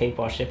hair in the tape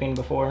while shipping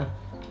before,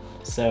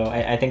 so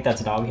I think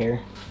that's dog hair.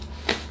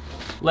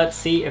 Let's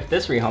see if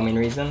this rehoming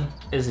reason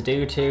is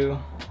due to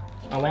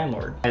a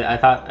landlord. I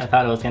thought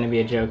it was going to be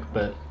a joke,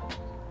 but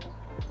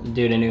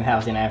due to new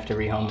housing, I have to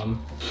rehome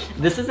them.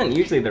 This isn't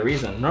usually the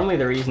reason. Normally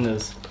the reason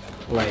is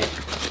like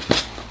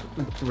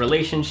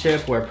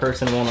relationship where a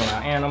person won't allow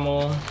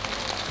animal,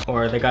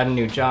 or they got a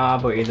new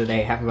job, or either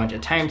they have a bunch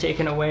of time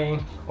taken away,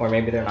 or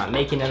maybe they're not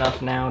making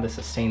enough now to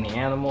sustain the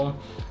animal.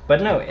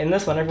 But no, in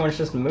this one, everyone's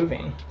just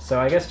moving. So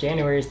I guess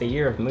January is the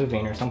year of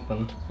moving or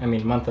something. I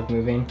mean, month of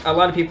moving. A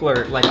lot of people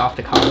are like off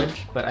to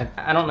college, but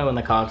I don't know when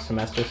the college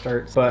semester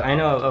starts. But I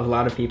know of a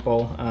lot of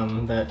people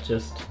that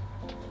just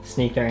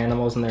sneak their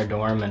animals in their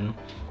dorm and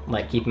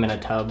like keep them in a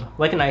tub,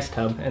 like a nice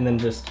tub, and then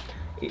just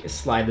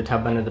slide the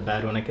tub under the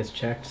bed when it gets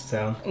checked.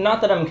 So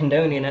not that I'm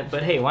condoning it,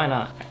 but hey, why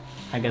not?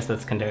 I guess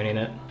that's condoning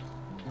it.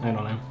 I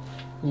don't know.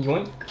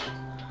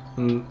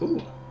 Yoink.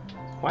 Ooh,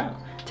 wow.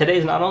 Today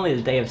is not only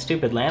the day of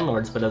stupid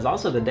landlords, but it's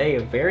also the day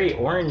of very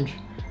orange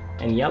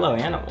and yellow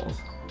animals.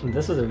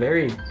 This is a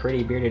very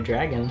pretty bearded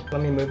dragon.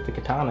 Let me move the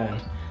katana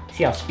and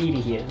see how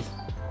speedy he is.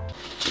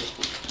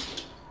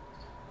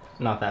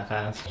 Not that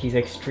fast. He's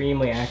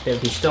extremely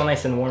active. He's still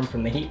nice and warm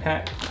from the heat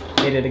pack.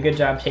 They did a good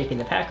job taping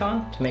the pack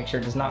on to make sure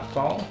it does not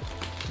fall.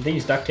 They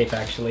used duct tape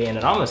actually, and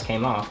it almost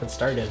came off. It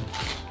started.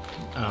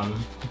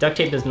 Duct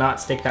tape does not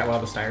stick that well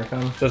to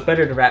styrofoam, so it's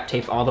better to wrap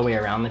tape all the way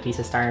around the piece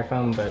of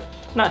styrofoam, but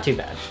not too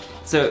bad.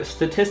 So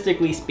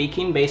statistically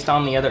speaking, based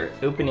on the other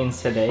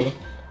openings today,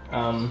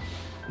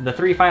 the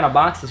 3 final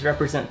boxes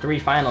represent 3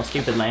 final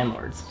stupid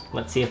landlords.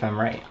 Let's see if I'm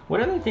right.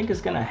 What do they think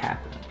is gonna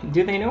happen?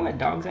 Do they know what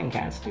dogs and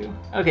cats do?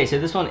 Okay, so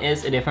this one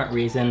is a different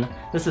reason.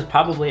 This is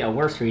probably a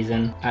worse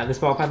reason. This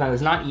ball python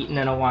has not eaten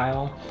in a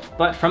while,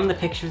 but from the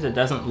pictures it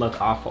doesn't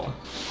look awful.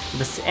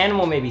 This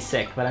animal may be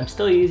sick, but I'm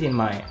still using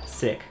my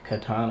sick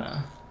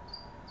katana.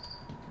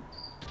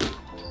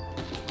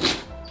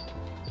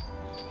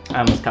 I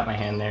almost cut my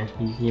hand there.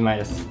 You might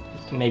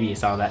have, maybe you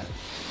saw that.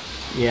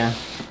 Yeah.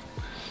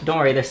 Don't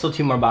worry, there's still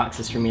 2 more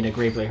boxes for me to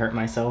gravely hurt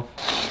myself.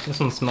 This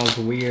one smells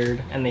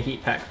weird, and the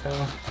heat pack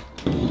fell.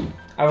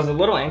 I was a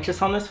little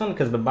anxious on this one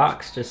because the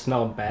box just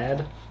smelled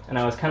bad, and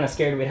I was kind of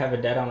scared we'd have a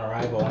dead on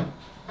arrival.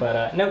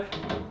 But nope,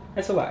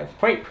 it's alive.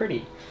 Quite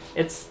pretty.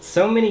 It's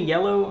so many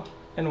yellow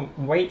and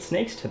white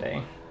snakes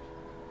today.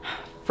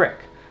 Frick.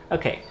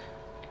 Okay.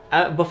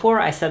 Before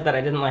I said that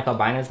I didn't like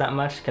albinos that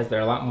much because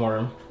they're a lot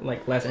more,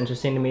 like, less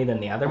interesting to me than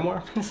the other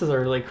morph. This is a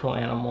really cool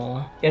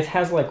animal. It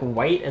has, like,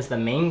 white as the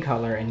main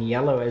color and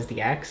yellow as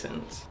the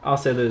accents.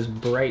 Also, those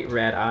bright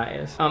red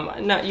eyes.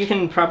 Now, you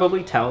can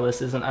probably tell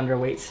this is an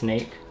underweight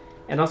snake.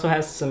 It also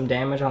has some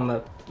damage on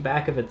the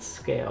back of its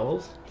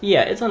scales.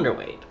 Yeah, it's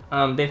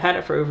underweight. They've had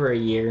it for over a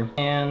year,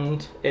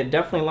 and it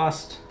definitely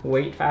lost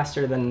weight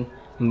faster than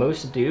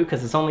most do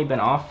because it's only been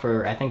off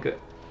for, I think,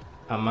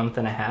 a month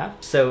and a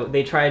half. So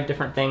they tried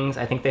different things.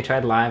 I think they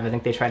tried live. I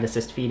think they tried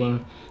assist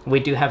feeding. We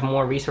do have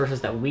more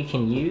resources that we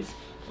can use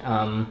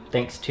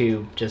thanks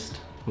to just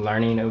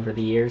learning over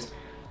the years.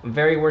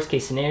 Very worst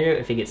case scenario,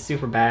 if it gets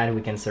super bad, we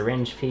can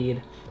syringe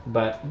feed.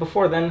 But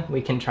before then, we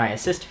can try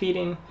assist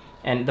feeding.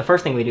 And the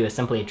first thing we do is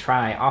simply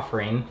try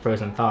offering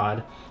frozen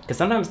thawed, because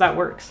sometimes that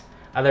works.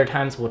 Other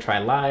times we'll try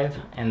live,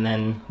 and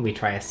then we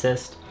try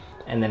assist.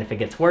 And then if it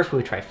gets worse,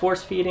 we try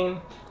force feeding.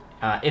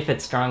 If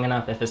it's strong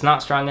enough. If it's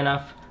not strong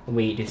enough,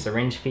 we do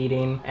syringe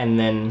feeding and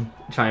then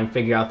try and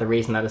figure out the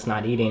reason that it's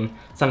not eating.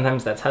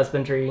 Sometimes that's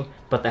husbandry,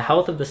 but the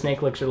health of the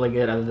snake looks really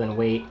good other than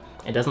weight.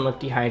 It doesn't look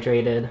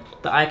dehydrated.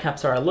 The eye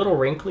caps are a little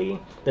wrinkly.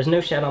 There's no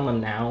shed on them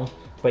now,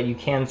 but you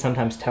can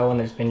sometimes tell when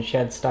there's been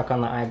shed stuck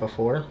on the eye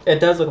before. It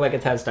does look like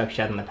it's had stuck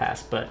shed in the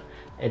past, but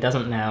it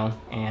doesn't now,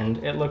 and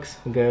it looks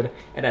good.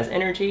 It has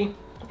energy.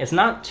 It's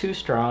not too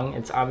strong.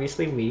 It's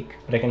obviously weak,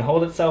 but it can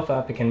hold itself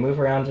up. It can move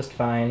around just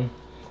fine.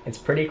 It's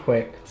pretty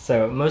quick,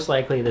 so most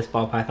likely this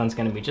ball python's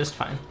gonna be just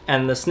fine.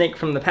 And the snake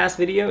from the past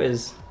video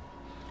is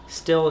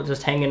still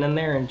just hanging in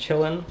there and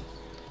chilling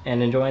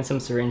and enjoying some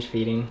syringe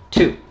feeding.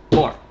 2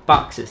 more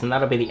boxes, and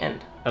that'll be the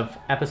end of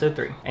episode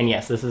 3. And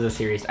yes, this is a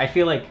series. I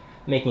feel like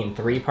making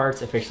 3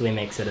 parts officially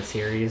makes it a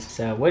series.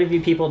 So what have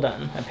you people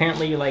done?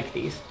 Apparently you like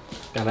these.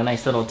 Got a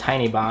nice little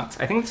tiny box.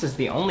 I think this is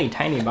the only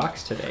tiny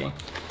box today.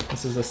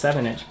 This is a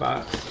 7-inch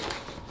box.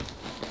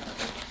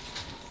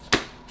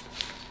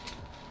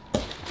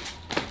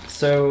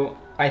 So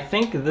I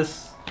think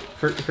this,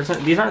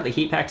 these aren't the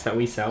heat packs that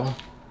we sell.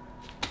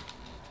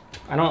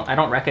 I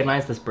don't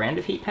recognize this brand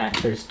of heat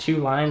pack. There's 2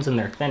 lines and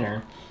they're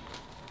thinner.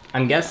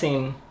 I'm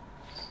guessing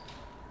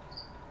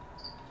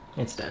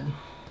it's dead.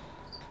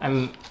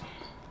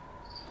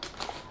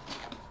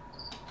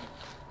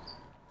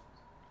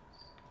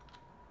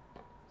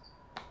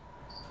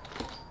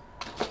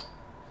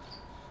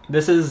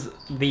 This is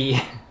the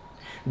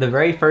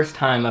very first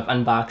time I've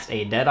unboxed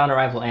a dead on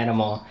arrival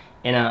animal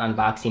in an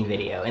unboxing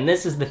video. And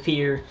this is the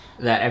fear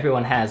that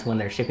everyone has when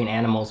they're shipping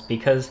animals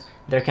because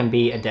there can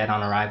be a dead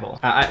on arrival.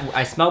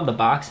 I smelled the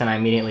box and I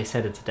immediately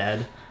said it's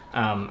dead.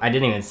 I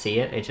didn't even see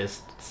it. It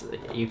just,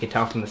 you could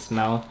tell from the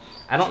smell.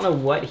 I don't know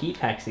what heat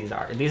packs these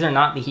are. These are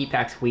not the heat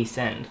packs we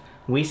send.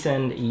 We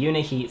send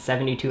Uniheat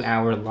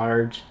 72-hour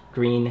large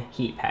green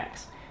heat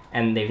packs,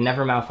 and they've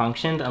never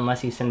malfunctioned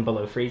unless you send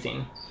below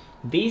freezing.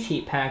 These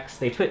heat packs,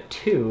 they put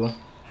 2,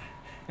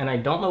 and I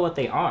don't know what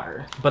they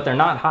are, but they're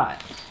not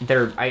hot.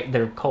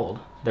 They're cold.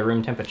 They're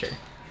room temperature.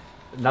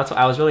 That's why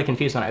I was really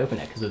confused when I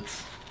opened it,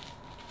 because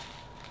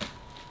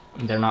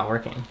they're not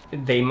working.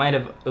 They might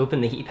have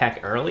opened the heat pack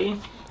early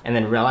and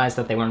then realized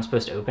that they weren't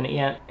supposed to open it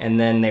yet, and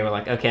then they were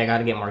like, okay, I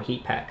gotta get more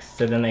heat packs.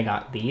 So then they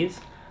got these,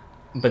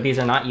 but these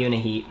are not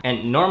Uniheat.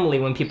 And normally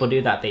when people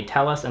do that, they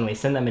tell us and we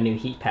send them a new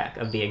heat pack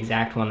of the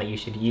exact one that you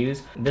should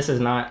use. This is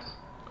not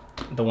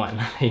the one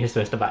that you're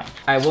supposed to buy.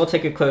 I will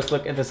take a close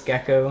look at this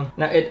gecko.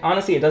 Now,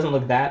 honestly, it doesn't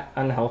look that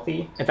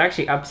unhealthy. It's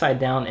actually upside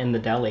down in the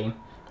deli.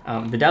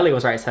 The deli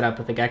was right set up,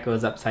 but the gecko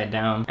is upside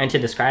down. And to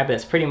describe it,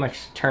 it's pretty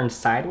much turned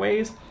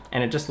sideways,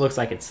 and it just looks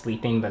like it's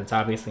sleeping, but it's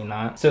obviously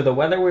not. So the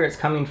weather where it's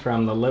coming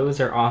from, the lows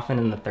are often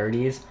in the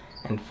 30s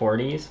and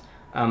 40s.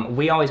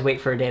 We always wait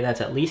for a day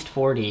that's at least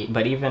 40,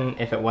 but even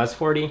if it was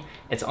 40,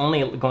 it's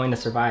only going to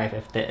survive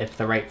if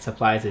the right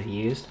supplies is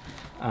used.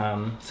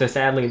 So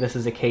sadly, this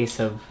is a case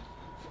of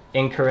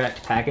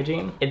incorrect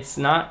packaging. It's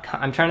not,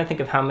 I'm trying to think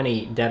of how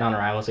many dead on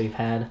arrivals we've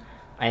had.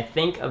 I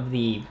think of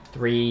the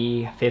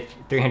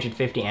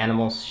 350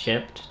 animals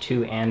shipped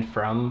to and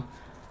from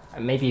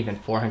maybe even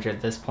 400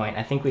 at this point.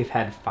 I think we've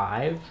had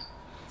 5,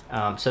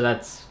 so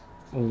that's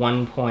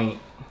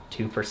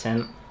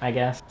 1.2%, I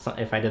guess, so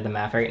if I did the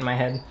math right in my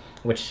head,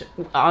 which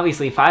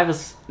obviously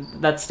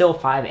that's still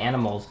 5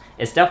 animals.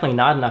 It's definitely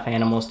not enough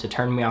animals to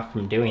turn me off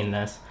from doing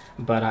this,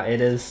 but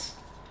it is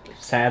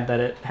sad that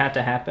it had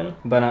to happen.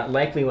 But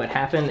likely what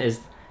happened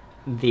is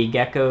the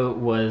gecko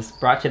was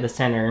brought to the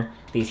center.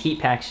 These heat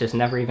packs just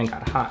never even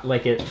got hot.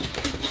 Like it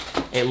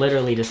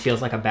literally just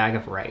feels like a bag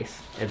of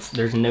rice.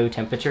 There's no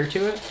temperature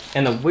to it.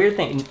 And the weird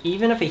thing,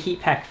 even if a heat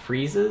pack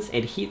freezes,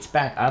 it heats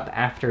back up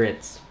after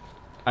it's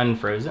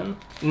unfrozen.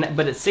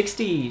 But it's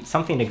 60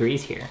 something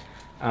degrees here,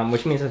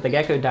 which means that the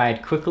gecko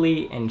died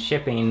quickly in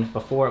shipping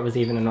before it was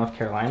even in North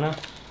Carolina,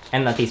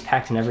 and that these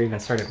packs never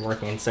even started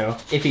working. So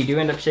if you do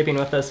end up shipping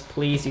with us,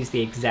 please use the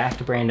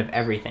exact brand of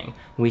everything.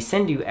 We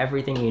send you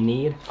everything you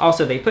need.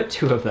 Also, they put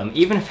 2 of them.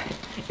 Even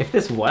if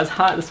this was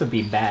hot, this would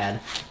be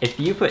bad. If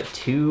you put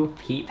 2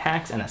 heat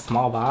packs in a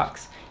small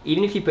box,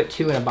 even if you put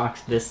 2 in a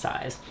box this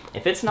size,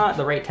 if it's not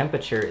the right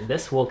temperature,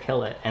 this will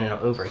kill it and it'll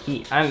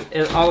overheat.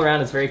 All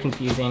around, it's very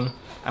confusing.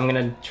 I'm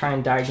gonna try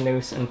and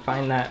diagnose and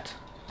find that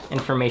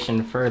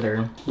information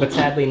further. But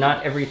sadly,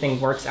 not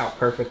everything works out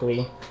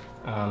perfectly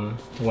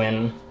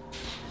when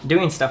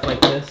doing stuff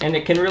like this, and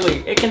it can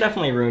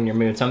definitely ruin your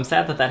mood. So I'm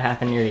sad that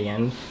happened near the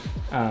end.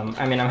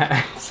 I mean,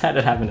 I'm sad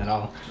it happened at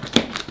all.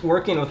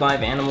 Working with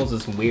live animals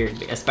is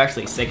weird,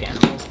 especially sick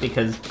animals,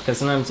 because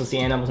sometimes you'll see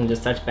animals in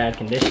just such bad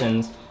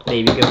conditions that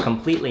you go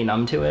completely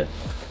numb to it.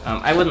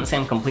 I wouldn't say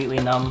I'm completely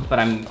numb, but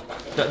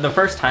the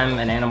first time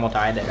an animal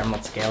died at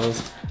Emerald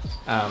Scales,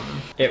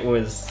 it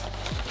was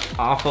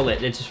awful. It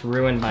just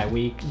ruined my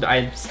week.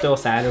 I'm still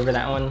sad over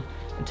that one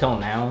until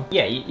now.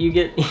 Yeah, you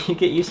get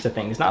used to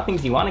things. Not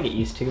things you want to get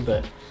used to,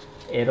 but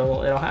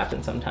it'll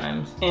happen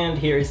sometimes. And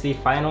here's the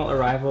final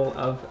arrival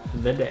of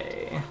the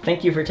day.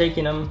 Thank you for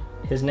taking him.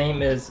 His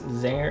name is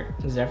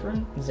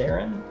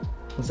Zevran?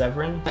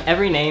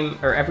 Every name,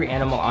 or every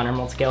animal on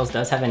Emerald Scales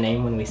does have a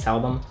name when we sell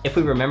them. If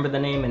we remember the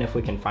name and if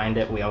we can find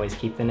it, we always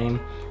keep the name.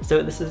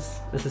 So this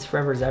is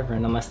forever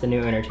Zevran, unless the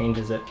new owner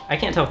changes it. I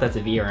can't tell if that's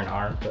a V or an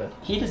R, but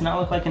he does not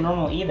look like a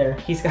normal either.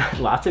 He's got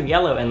lots of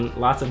yellow and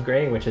lots of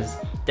gray, which is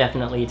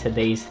definitely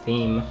today's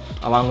theme,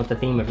 along with the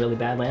theme of really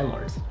bad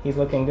landlords. He's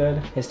looking good.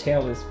 His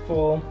tail is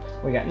full.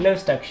 We got no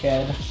stuck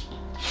shed.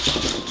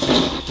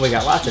 We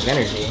got lots of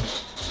energy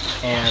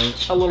and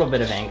a little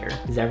bit of anger.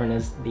 Zevran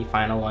is the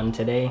final one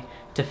today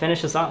to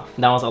finish us off.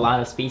 That was a lot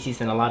of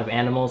species and a lot of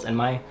animals, and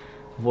my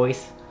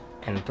voice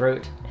and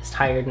throat is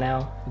tired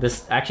now.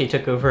 This actually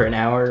took over an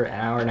hour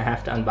and a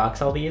half to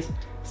unbox all these,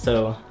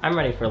 so I'm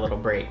ready for a little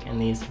break, and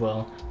these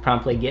will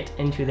promptly get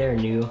into their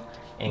new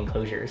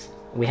enclosures.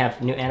 We have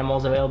new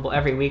animals available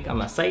every week on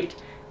the site,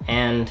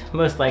 and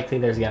most likely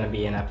there's gonna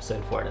be an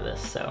episode 4 to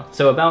this.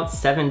 So about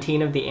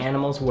 17 of the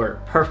animals were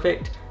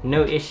perfect,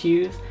 no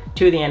issues.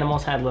 2 of the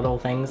animals had little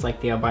things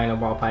like the albino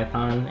ball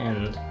python,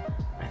 and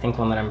I think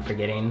one that I'm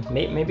forgetting.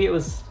 Maybe it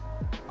was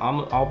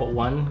all but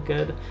 1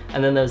 good.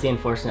 And then there's the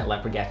unfortunate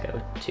leopard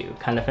gecko to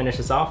kind of finish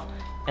us off.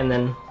 And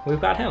then we've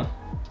got him.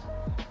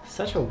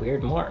 Such a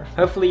weird morph.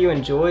 Hopefully you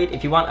enjoyed.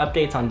 If you want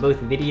updates on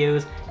both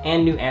videos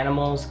and new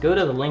animals, go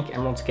to the link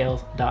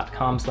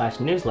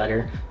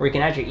emeraldscales.com/newsletter, where you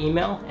can add your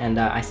email, and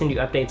I send you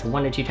updates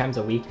 1 to 2 times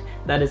a week.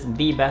 That is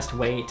the best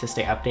way to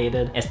stay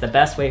updated. It's the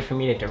best way for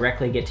me to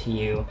directly get to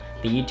you.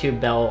 The YouTube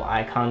bell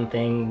icon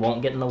thing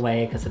won't get in the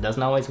way because it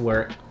doesn't always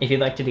work. If you'd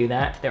like to do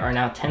that, there are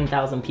now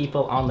 10,000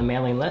 people on the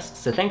mailing list,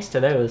 so thanks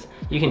to those,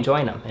 you can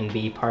join them and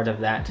be part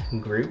of that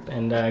group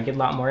and get a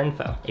lot more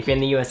info. If you're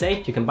in the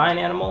USA, you can buy an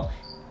animal,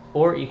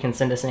 or you can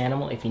send us an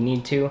animal if you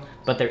need to,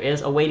 but there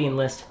is a waiting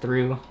list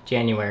through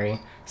January,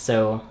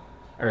 or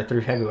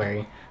through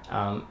February.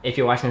 If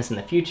you're watching this in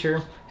the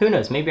future, who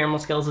knows, maybe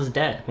Emerald Scales is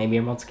dead, maybe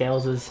Emerald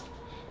Scales is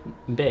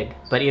big.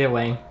 But either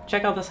way,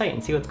 check out the site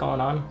and see what's going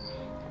on,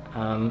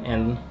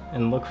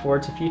 and look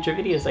forward to future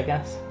videos, I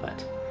guess.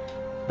 But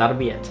that'll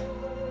be it.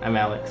 I'm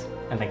Alex,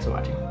 and thanks for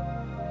watching.